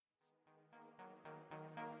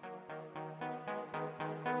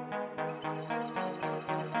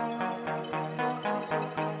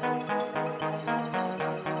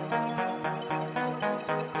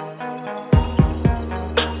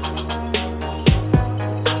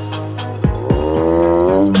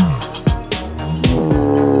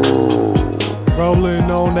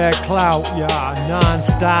clout, yeah,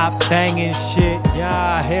 non-stop banging shit,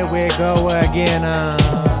 yeah, here we go again,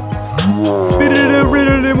 spit it and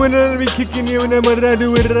riddle it when I be kicking you and then what I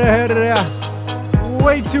do with it ahead of there.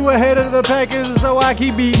 Way too ahead of the packers, so I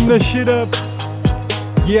keep beating the shit up.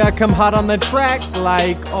 Yeah, I come hot on the track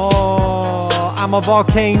like, oh, I'm a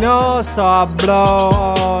volcano, so I blow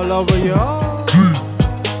all over you.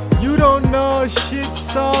 You don't know shit,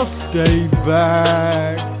 so stay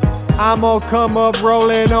back. I'ma come up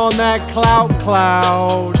rolling on that cloud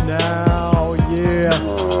now, yeah.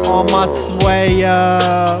 On my sway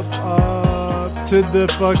up to the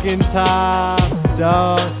fucking top,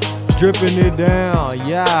 dog. Dripping it down,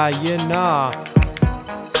 yeah, you know.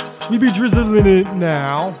 We be drizzling it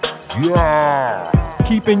now. Yeah.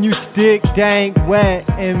 Keeping you stick dank wet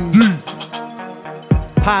and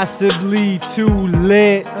possibly too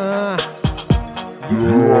lit. Yeah.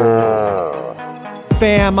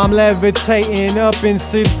 Fam, I'm levitating up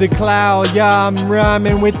inside the cloud. Yeah, I'm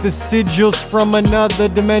rhyming with the sigils from another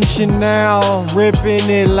dimension now. Ripping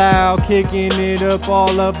it loud, kicking it up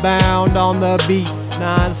all abound on the beat.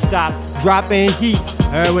 Non-stop, dropping heat.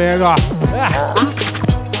 There we go.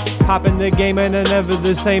 Hopping the game and I'm never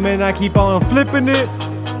the same, and I keep on flipping it.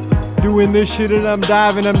 Doing this shit and I'm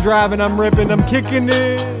diving, I'm driving, I'm ripping, I'm kicking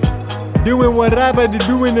it. Doing what I better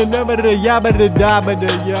doing and never the yabba da dabba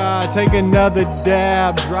da ya. Take another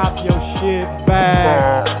dab, drop your shit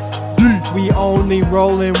back. We only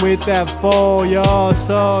rolling with that full, y'all,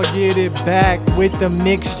 so get it back with the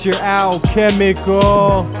mixture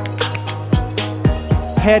alchemical.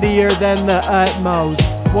 Headier than the utmost.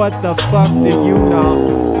 What the fuck do you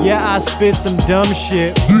know? Yeah, I spit some dumb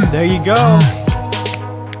shit. There you go.